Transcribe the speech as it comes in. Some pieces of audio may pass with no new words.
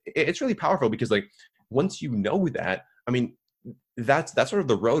it's really powerful because like, once you know that, I mean, that's sort of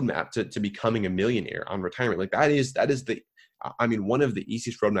the roadmap to becoming a millionaire on retirement. Like that is one of the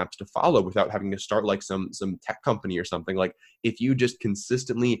easiest roadmaps to follow without having to start like some tech company or something. Like if you just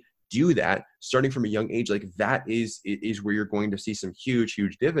consistently do that, starting from a young age, like that is where you're going to see some huge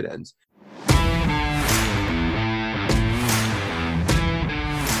dividends.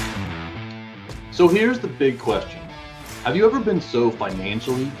 So here's the big question. Have you ever been so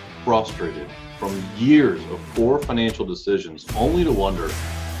financially frustrated from years of poor financial decisions only to wonder,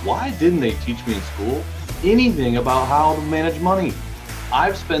 why didn't they teach me in school anything about how to manage money?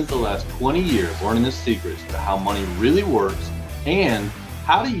 I've spent the last 20 years learning the secrets to how money really works and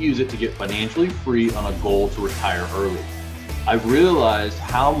how to use it to get financially free on a goal to retire early. I've realized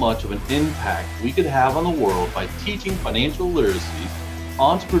how much of an impact we could have on the world by teaching financial literacy,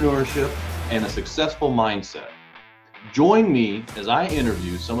 entrepreneurship, and a successful mindset. Join me as I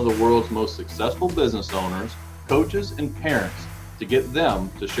interview some of the world's most successful business owners, coaches, and parents to get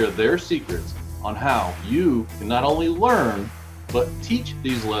them to share their secrets on how you can not only learn, but teach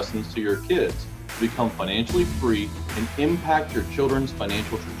these lessons to your kids to become financially free and impact your children's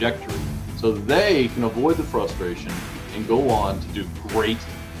financial trajectory so they can avoid the frustration and go on to do great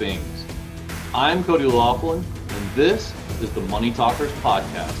things. I'm Cody Laughlin, and this is the Money Talkers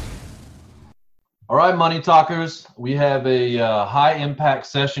Podcast. All right, Money Talkers, we have a high impact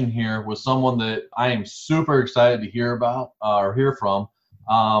session here with someone that I am super excited to hear about or hear from.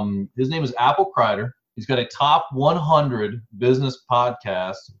 His name is Apple Kreider. He's got a top 100 business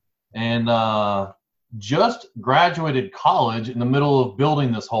podcast and just graduated college in the middle of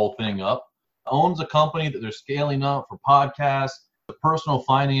building this whole thing up. Owns a company that they're scaling up for podcasts, personal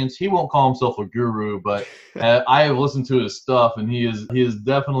finance. He won't call himself a guru, but I have listened to his stuff, and he is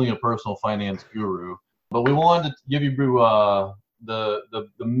definitely a personal finance guru. But we wanted to give you the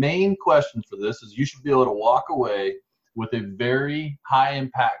main question for this is you should be able to walk away with a very high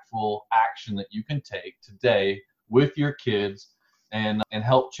impactful action that you can take today with your kids and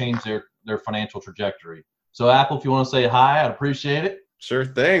help change their financial trajectory. So Apple, if you want to say hi, I'd appreciate it. Sure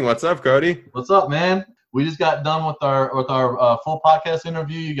thing. What's up, Cody? What's up, man? We just got done with our full podcast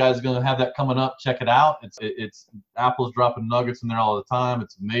interview. You guys are gonna have that coming up. Check it out. It's Apple's dropping nuggets in there all the time.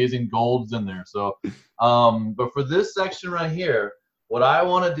 It's amazing. Gold's in there. So, but for this section right here, what I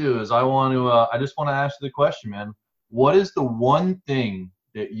want to do is I just want to ask you the question, man. What is the one thing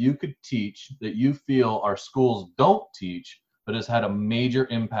that you could teach that you feel our schools don't teach, but has had a major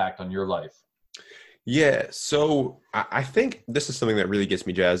impact on your life? Yeah, so I think this is something that really gets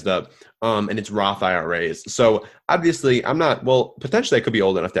me jazzed up, and it's Roth IRAs. So obviously potentially I could be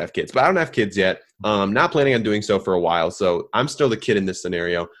old enough to have kids, but I don't have kids yet. Not planning on doing so for a while, so I'm still the kid in this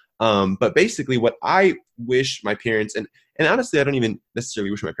scenario. But basically what I wish my parents, and honestly I don't even necessarily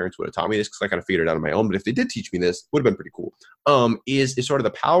wish my parents would have taught me this because I kind of figured it out on my own, but if they did teach me this, would have been pretty cool, is sort of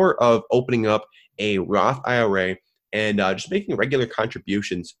the power of opening up a Roth IRA and just making regular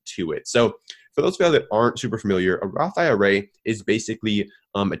contributions to it. So for those of you that aren't super familiar, a Roth IRA is basically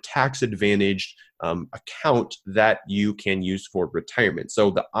a tax-advantaged account that you can use for retirement.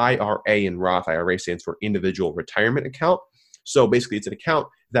 So the IRA in Roth IRA stands for Individual Retirement Account. So basically it's an account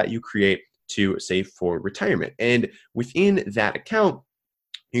that you create to save for retirement. And within that account,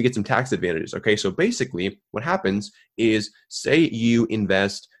 you get some tax advantages. Okay, so basically what happens is, say you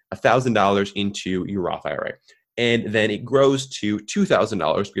invest $1,000 into your Roth IRA. And then it grows to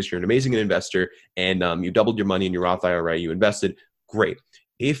 $2,000 because you're an amazing investor and you doubled your money in your Roth IRA, you invested, great.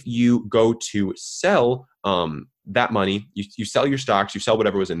 If you go to sell that money, you sell your stocks, you sell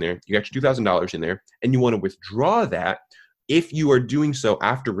whatever was in there, you got your $2,000 in there, and you want to withdraw that, if you are doing so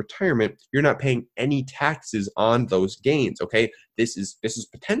after retirement, you're not paying any taxes on those gains, okay? This is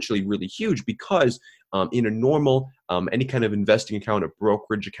potentially really huge because in a normal, any kind of investing account, a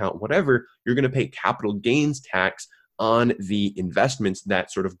brokerage account, whatever, you're going to pay capital gains tax on the investments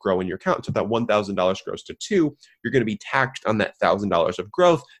that sort of grow in your account. So if that $1,000 grows to $2,000, you're going to be taxed on that $1,000 of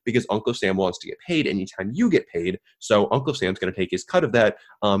growth because Uncle Sam wants to get paid anytime you get paid. So Uncle Sam's going to take his cut of that.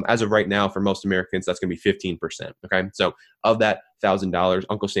 As of right now, for most Americans, that's going to be 15%. Okay, so of that $1,000,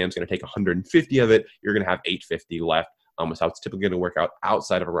 Uncle Sam's going to take 150 of it. You're going to have 850 left. Is how it's typically going to work out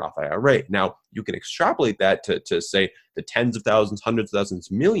outside of a Roth IRA. Now, you can extrapolate that to say the tens of thousands, hundreds of thousands,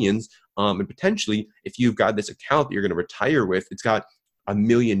 millions, and potentially if you've got this account that you're going to retire with, it's got $1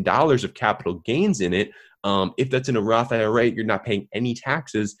 million of capital gains in it. If that's in a Roth IRA, you're not paying any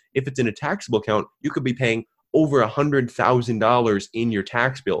taxes. If it's in a taxable account, you could be paying over $100,000 in your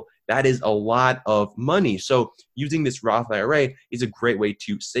tax bill. That is a lot of money. So using this Roth IRA is a great way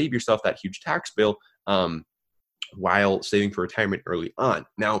to save yourself that huge tax bill. while saving for retirement early on.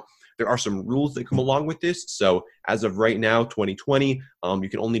 Now, there are some rules that come along with this. So as of right now, 2020, you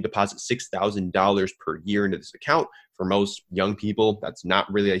can only deposit $6,000 per year into this account. For most young people, that's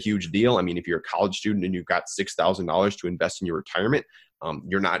not really a huge deal. I mean, if you're a college student and you've got $6,000 to invest in your retirement,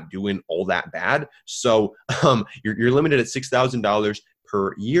 you're not doing all that bad. So you're limited at $6,000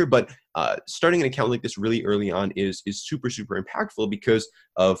 per year. But starting an account like this really early on is super, super impactful because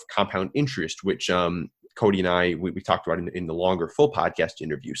of compound interest, which Cody and I, we talked about in the longer full podcast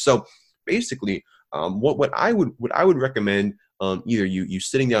interview. So basically, what I would recommend, either you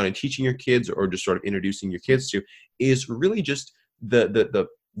sitting down and teaching your kids or just sort of introducing your kids to, is really just the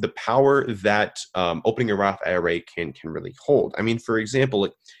power that opening a Roth IRA can really hold. I mean, for example,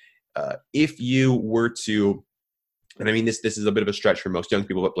 if you were to, and I mean, this is a bit of a stretch for most young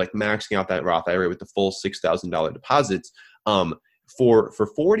people, but like maxing out that Roth IRA with the full $6,000 deposits, for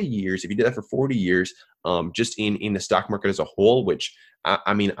 40 years, if you did that for 40 years, just in the stock market as a whole, which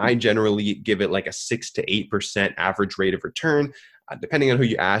I mean, I generally give it like a 6 to 8% average rate of return. Depending on who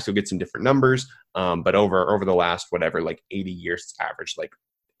you ask, you'll get some different numbers. But over the last, whatever, like 80 years, it's averaged like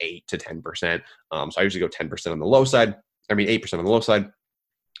 8 to 10%. So I usually go 10% on the low side. I mean, 8% on the low side.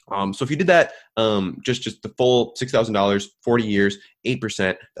 So if you did that, just the full $6,000, 40 years,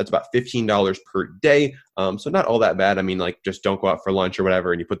 8%, that's about $15 per day. So not all that bad. I mean, like, just don't go out for lunch or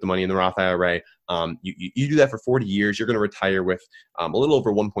whatever, and you put the money in the Roth IRA. You do that for 40 years, you're going to retire with a little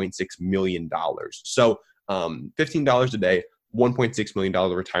over $1.6 million. So $15 a day, $1.6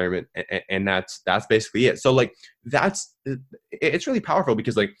 million retirement, and that's basically it. So like it's really powerful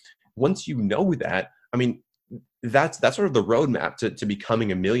because like once you know that, I mean, that's sort of the roadmap to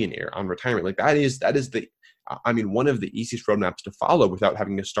becoming a millionaire on retirement. Like that is one of the easiest roadmaps to follow without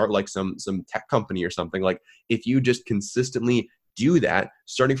having to start like some tech company or something. Like if you just consistently do that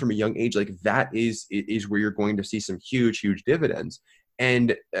starting from a young age, like that is where you're going to see some huge dividends.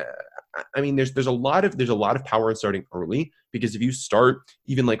 And I mean, there's a lot of power in starting early, because if you start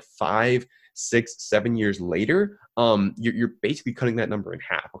even like 5, 6, 7 years later, you're basically cutting that number in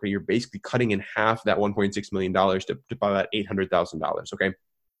half. Okay, you're basically cutting in half that $1.6 million to about $800,000. Okay,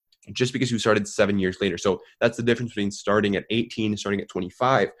 just because you started 7 years later. So that's the difference between starting at 18 and starting at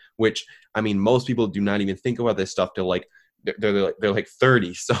 25. Which, I mean, most people do not even think about this stuff till like they're like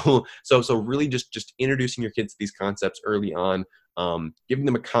 30. So really just introducing your kids to these concepts early on, giving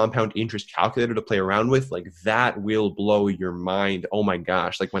them a compound interest calculator to play around with, like that will blow your mind. Oh my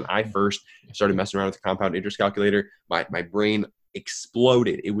gosh. Like when I first started messing around with the compound interest calculator, my brain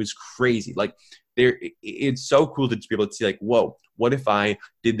exploded. It was crazy. Like it's so cool to just be able to see like, whoa, what if I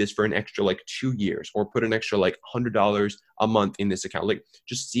did this for an extra like 2 years, or put an extra like $100 a month in this account? Like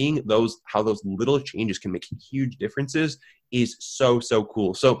just seeing how those little changes can make huge differences is so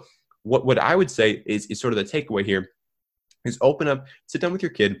cool. So what I would say is sort of the takeaway here is sit down with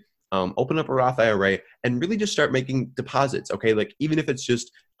your kid, open up a Roth IRA, and really just start making deposits. Okay, like even if it's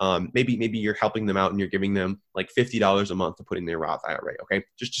just maybe you're helping them out and you're giving them like $50 a month to put in their Roth IRA. Okay,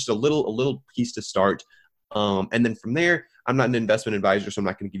 just a little piece to start, and then from there, I'm not an investment advisor, so I'm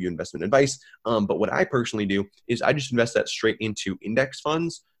not going to give you investment advice. But what I personally do is I just invest that straight into index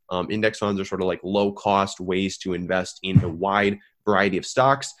funds. Index funds are sort of like low cost ways to invest in a wide variety of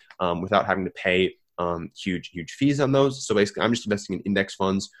stocks without having to pay huge fees on those. So basically, I'm just investing in index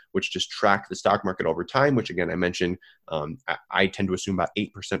funds, which just track the stock market over time, which again, I mentioned, I tend to assume about 8%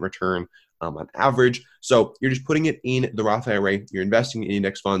 return on average. So you're just putting it in the Roth IRA, you're investing in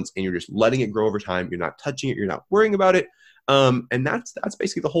index funds, and you're just letting it grow over time. You're not touching it. You're not worrying about it. And that's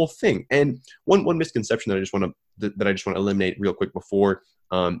basically the whole thing. And one misconception that I just want to eliminate real quick before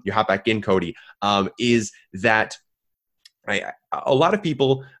you hop back in, Cody, is that a lot of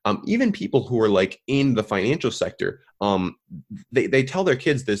people, even people who are like in the financial sector, they tell their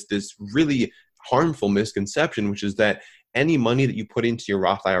kids this really harmful misconception, which is that any money that you put into your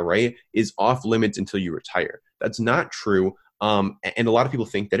Roth IRA is off limits until you retire. That's not true. And a lot of people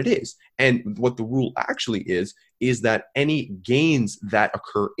think that it is. And what the rule actually is that any gains that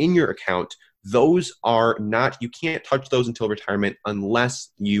occur in your account, those are not, you can't touch those until retirement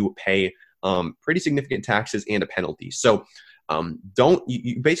unless you pay pretty significant taxes and a penalty. So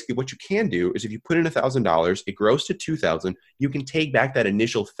basically what you can do is if you put in $1,000, it grows to $2,000, you can take back that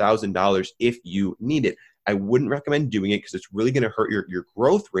initial $1,000 if you need it. I wouldn't recommend doing it because it's really going to hurt your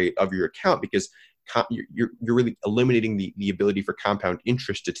growth rate of your account, because you're really eliminating the ability for compound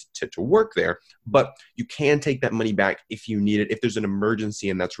interest to work there. But you can take that money back if you need it, if there's an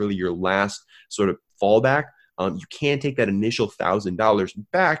emergency and that's really your last sort of fallback. You can take that initial $1,000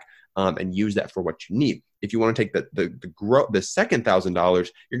 back and use that for what you need. if you want to take the second $1,000,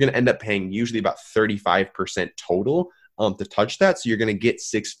 you're going to end up paying usually about 35% total to touch that. So you're going to get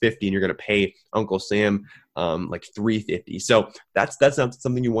 $650 and you're going to pay Uncle Sam like $350. So that's not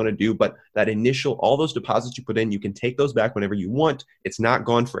something you want to do. But that initial, all those deposits you put in, you can take those back whenever you want. It's not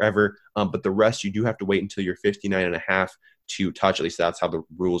gone forever. But the rest, you do have to wait until you're 59 and a half to touch. At least that's how the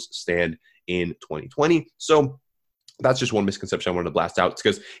rules stand in 2020. So that's just one misconception I wanted to blast out. It's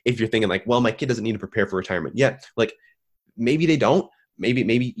because if you're thinking like, well, my kid doesn't need to prepare for retirement yet, like maybe they don't.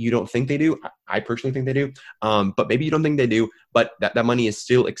 Maybe you don't think they do. I personally think they do. But maybe you don't think they do. But that money is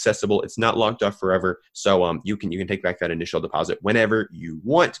still accessible. It's not locked up forever. So you can take back that initial deposit whenever you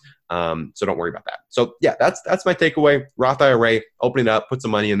want. So don't worry about that. So yeah, that's my takeaway. Roth IRA, open it up, put some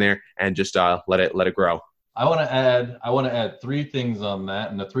money in there, and just let it grow. I want to add 3 things on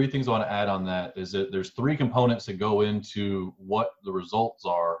that. And the 3 things I want to add on that is that there's 3 components that go into what the results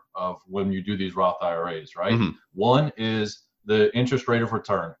are of when you do these Roth IRAs, right? Mm-hmm. One is the interest rate of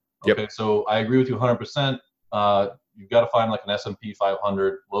return. Okay. Yep. So I agree with you 100%. You've got to find like an S&P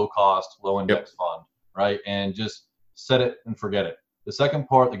 500 low cost, low index fund, right? And just set it and forget it. The second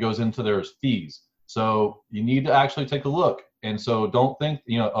part that goes into there is fees. So you need to actually take a look. And so don't think,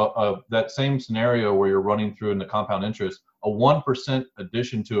 that same scenario where you're running through in the compound interest, a 1%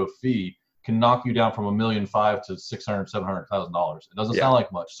 addition to a fee can knock you down from $1.5 million to $600,000, $700,000. It doesn't sound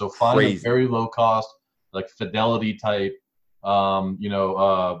like much. So find a very low cost, like Fidelity type, Vanguard.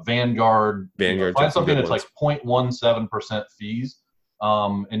 Find something that's like 0.17% fees,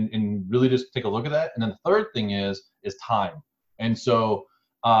 and really just take a look at that. And then the third thing is time. And so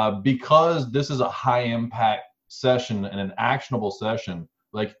because this is a high impact session and an actionable session,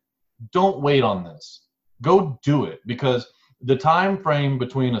 like don't wait on this. Go do it, because the time frame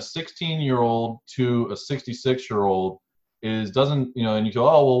between a 16-year-old to a 66-year-old doesn't, and you go,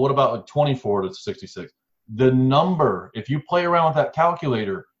 oh, well, what about like 24 to 66? The number, if you play around with that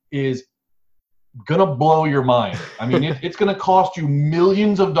calculator, is gonna blow your mind. I mean, it's gonna cost you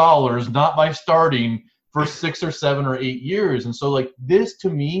millions of dollars, not by starting for 6 or 7 or 8 years. And so like this, to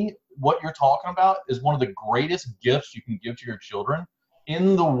me, what you're talking about is one of the greatest gifts you can give to your children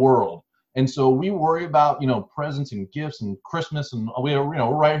in the world. And so we worry about, presents and gifts and Christmas, and we're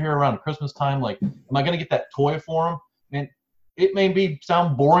right here around Christmas time. Like, am I going to get that toy for them? And it may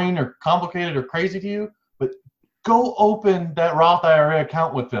sound boring or complicated or crazy to you, but go open that Roth IRA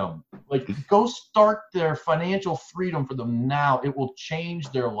account with them. Like, go start their financial freedom for them now. It will change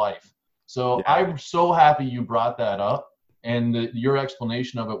their life. So yeah. I'm so happy you brought that up, and your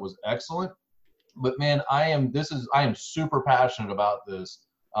explanation of it was excellent. But man, I am super passionate about this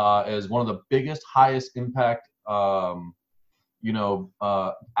as one of the biggest, highest impact,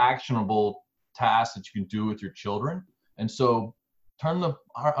 actionable tasks that you can do with your children. And so turn this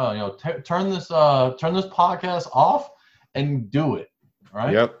podcast off and do it. All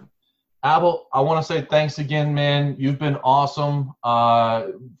right. Yep. Abel, I want to say thanks again, man. You've been awesome.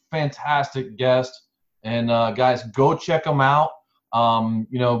 Fantastic guest. And guys, go check him out.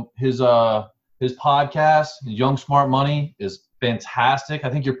 His podcast, Young Smart Money, is fantastic. I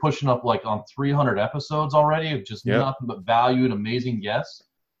think you're pushing up like on 300 episodes already of just nothing but value and amazing guests.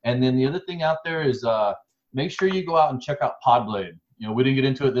 And then the other thing out there is make sure you go out and check out Podblade. We didn't get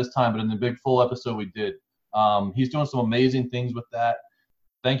into it this time, but in the big full episode we did. He's doing some amazing things with that.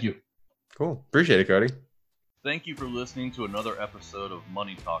 Thank you. Cool. Appreciate it, Cody. Thank you for listening to another episode of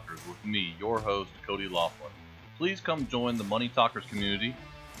Money Talkers with me, your host, Cody Laughlin. Please come join the Money Talkers community.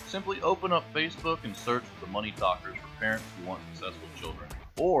 Simply open up Facebook and search for the Money Talkers for parents who want successful children.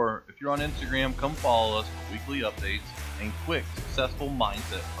 Or if you're on Instagram, come follow us for weekly updates and quick, successful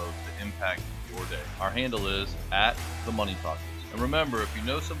mindset posts to impact your day. Our handle is @TheMoneyTalkers. And remember, if you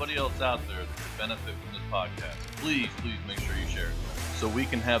know somebody else out there that could benefit from this podcast, please make sure you share it so we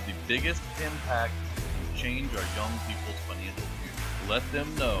can have the biggest impact and change our young people's financial future. Let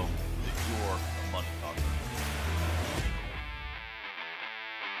them know